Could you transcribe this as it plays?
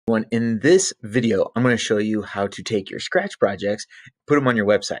In this video, I'm going to show you how to take your Scratch projects, put them on your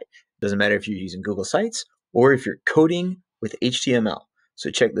website. Doesn't matter if you're using Google Sites or if you're coding with HTML. So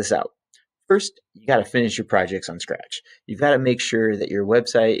check this out. First, you got to finish your projects on Scratch. You've got to make sure that your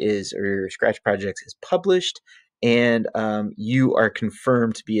website or your Scratch projects is published and you are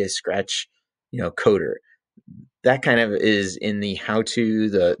confirmed to be a Scratch, coder. That kind of is in the how-to,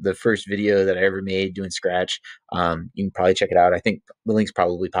 the first video that I ever made doing Scratch. You can probably check it out. I think the link's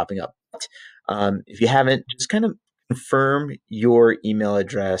probably popping up. If you haven't, just kind of confirm your email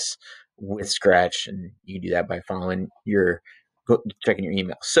address with Scratch, and you can do that by checking your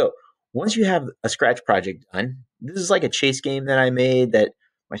email. So once you have a Scratch project done, this is like a chase game that I made that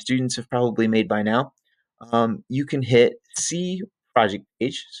my students have probably made by now. You can hit See Project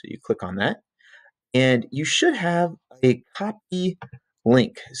Page, so you click on that. And you should have a copy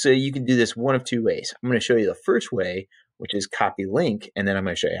link. So you can do this one of two ways. I'm going to show you the first way, which is copy link, and then I'm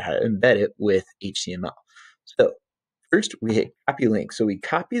going to show you how to embed it with HTML. So first we hit copy link. So we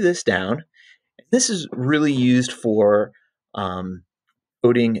copy this down. This is really used for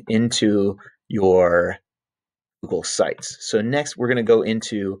coding into your Google Sites. So next we're going to go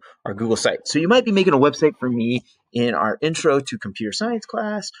into our Google Site. So you might be making a website for me in our Intro to Computer Science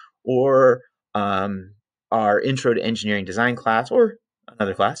class, or our Intro to Engineering Design class, or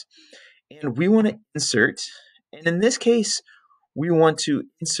another class. And we want to insert, and in this case, we want to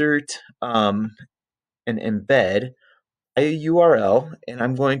insert and embed a URL, and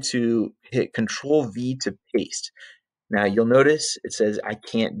I'm going to hit Control V to paste. Now you'll notice it says I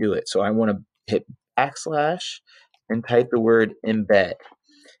can't do it. So I want to hit backslash and type the word embed.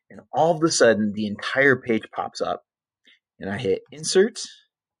 And all of a sudden the entire page pops up, and I hit insert,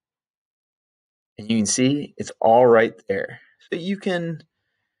 and you can see it's all right there. So you can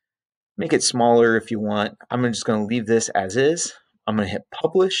make it smaller if you want. I'm just going to leave this as is. I'm going to hit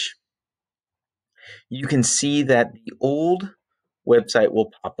publish. You can see that the old website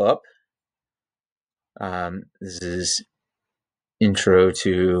will pop up. This is Intro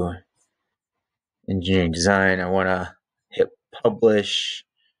to Engineering Design. I want to hit publish,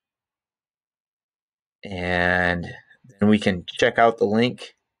 and then we can check out the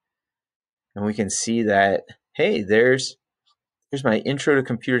link, and we can see that, hey, here's my Intro to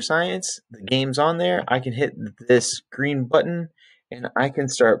Computer Science. The game's on there. I can hit this green button and I can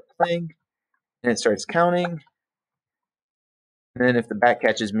start playing, and it starts counting. And then if the bat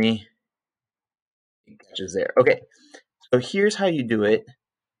catches me, it catches there. Okay, so here's how you do it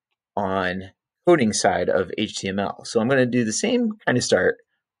on coding side of HTML. So I'm going to do the same kind of start,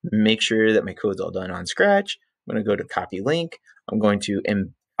 make sure that my code's all done on Scratch. I'm going to go to copy link. I'm going to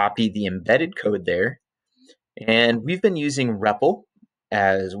copy the embedded code there. And we've been using repl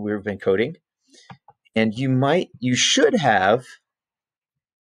as we've been coding. And you should have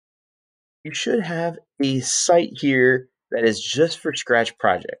a site here that is just for Scratch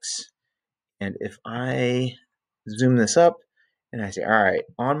projects. And if I zoom this up and I say, all right,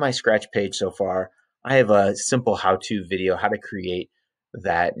 on my Scratch page so far, I have a simple how-to video, how to create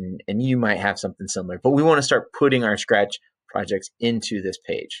that, and you might have something similar. But we want to start putting our Scratch projects into this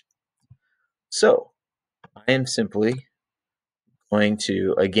page. So I am simply going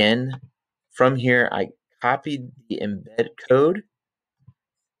to, again, from here, I copied the embed code,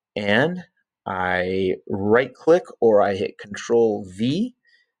 and I right-click or I hit Control V.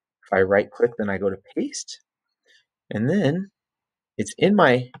 If I right-click, then I go to paste, and then it's in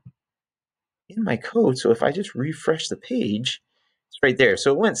my code. So if I just refresh the page, it's right there.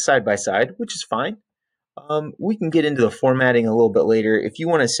 So it went side by side, which is fine. We can get into the formatting a little bit later. If you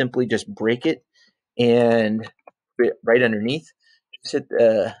want to simply just break it and put it right underneath, just hit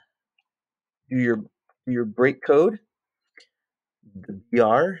do your break code, the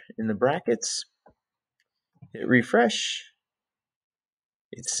BR in the brackets, hit refresh.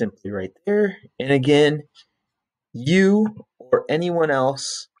 It's simply right there. And again, you or anyone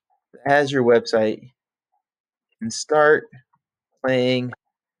else that has your website can start playing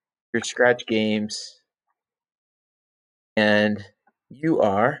your Scratch games, and you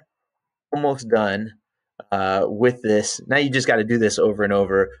are almost done with this. Now you just got to do this over and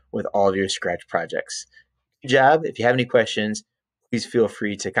over with all of your Scratch projects. Good job. If you have any questions, please feel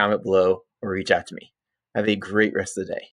free to comment below or reach out to me. Have a great rest of the day.